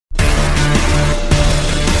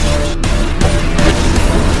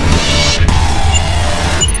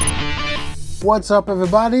What's up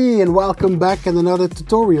everybody, and welcome back in another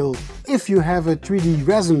tutorial. If you have a 3D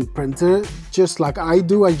resin printer, just like I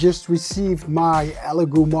do, I just received my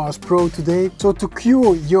Elegoo Mars Pro today. So to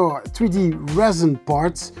cure your 3D resin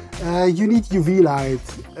parts, you need UV light.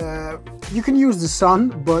 You can use the sun,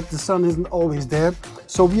 but the sun isn't always there.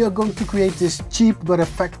 So we are going to create this cheap but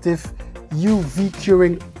effective UV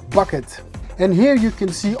curing bucket. And here you can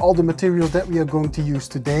see all the materials that we are going to use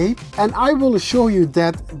today. And I will show you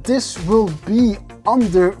that this will be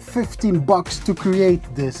under 15 bucks to create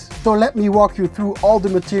this. So let me walk you through all the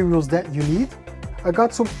materials that you need. I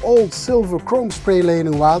got some old silver chrome spray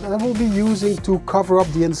laying around and I will be using to cover up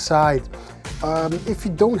the inside. If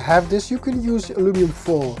you don't have this, you can use aluminum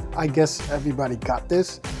foil. I guess everybody got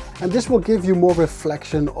this. And this will give you more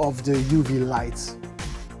reflection of the UV lights.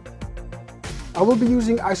 I will be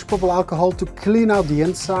using isopropyl alcohol to clean out the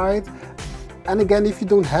inside. And again, if you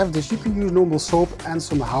don't have this, you can use normal soap and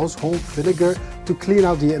some household vinegar to clean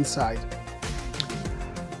out the inside.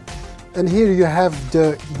 And here you have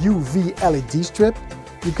the UV LED strip.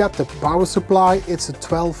 You got the power supply, it's a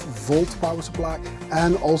 12-volt power supply,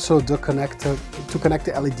 and also the connector to connect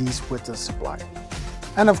the LEDs with the supply.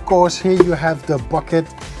 And of course, here you have the bucket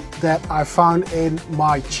that I found in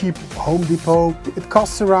my cheap Home Depot. It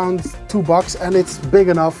costs around 2 bucks and it's big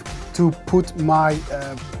enough to put my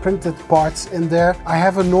printed parts in there. I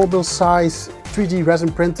have a normal size 3D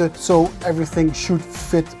resin printer, so everything should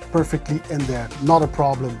fit perfectly in there, not a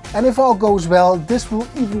problem. And if all goes well, this will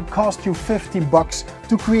even cost you 15 bucks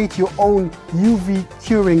to create your own UV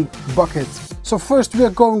curing bucket. So first we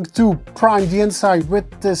are going to prime the inside with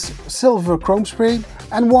this silver chrome spray.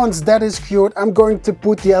 And once that is cured, I'm going to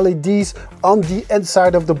put the LEDs on the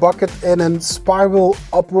inside of the bucket in a spiral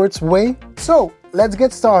upwards way. So let's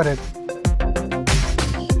get started.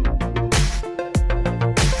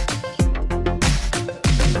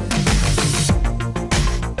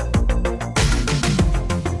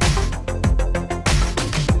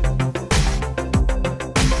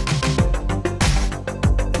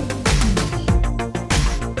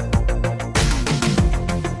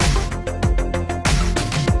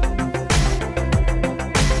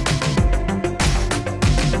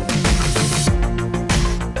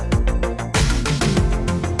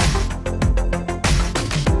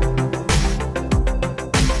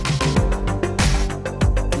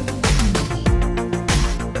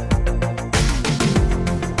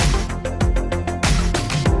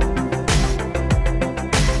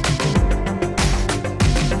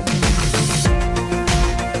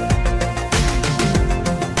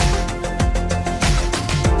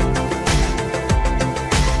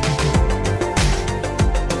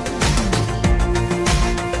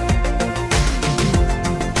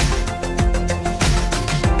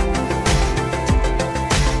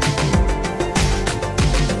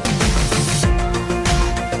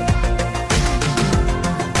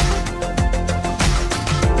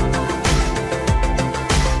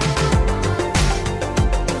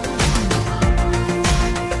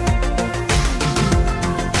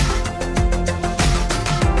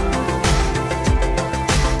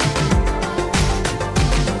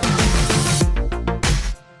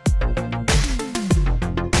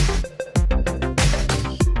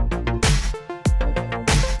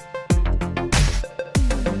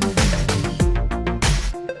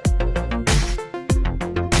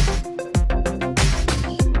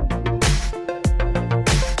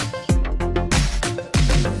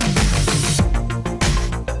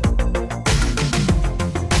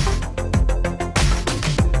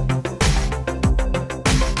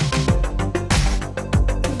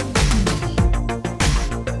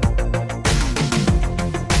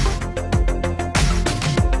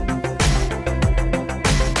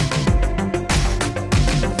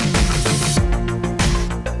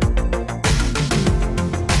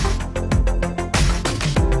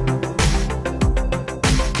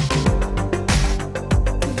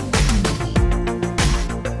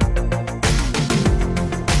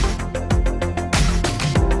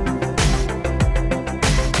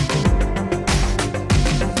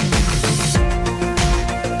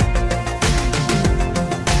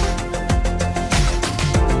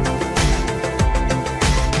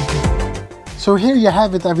 So here you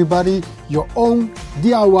have it everybody, your own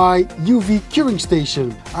DIY UV curing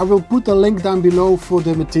station. I will put a link down below for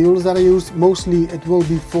the materials that I used. Mostly it will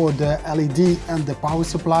be for the LED and the power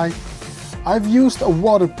supply. I've used a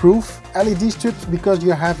waterproof LED strips because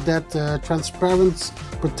you have that transparent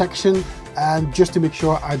protection, and just to make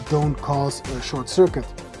sure I don't cause a short circuit.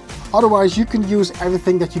 Otherwise you can use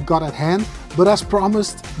everything that you got at hand, but as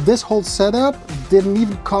promised, this whole setup didn't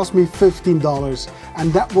even cost me $15,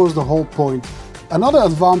 and that was the whole point. Another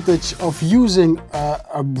advantage of using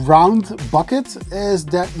a round bucket is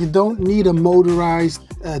that you don't need a motorized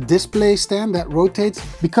display stand that rotates,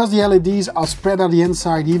 because the LEDs are spread on the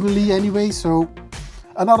inside evenly anyway, so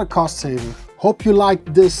another cost saver. Hope you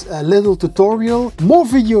liked this little tutorial. More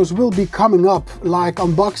videos will be coming up, like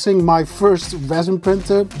unboxing my first resin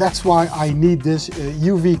printer. That's why I need this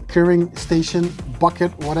UV curing station,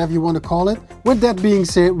 bucket, whatever you want to call it. With that being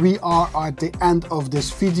said, we are at the end of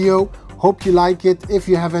this video. Hope you like it. If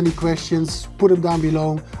you have any questions, put them down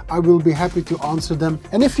below. I will be happy to answer them.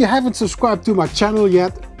 And if you haven't subscribed to my channel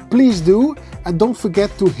yet, please do. And don't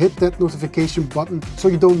forget to hit that notification button so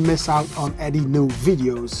you don't miss out on any new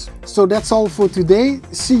videos. So that's all for today.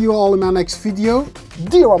 See you all in my next video.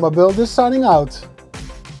 Diorama Builder signing out.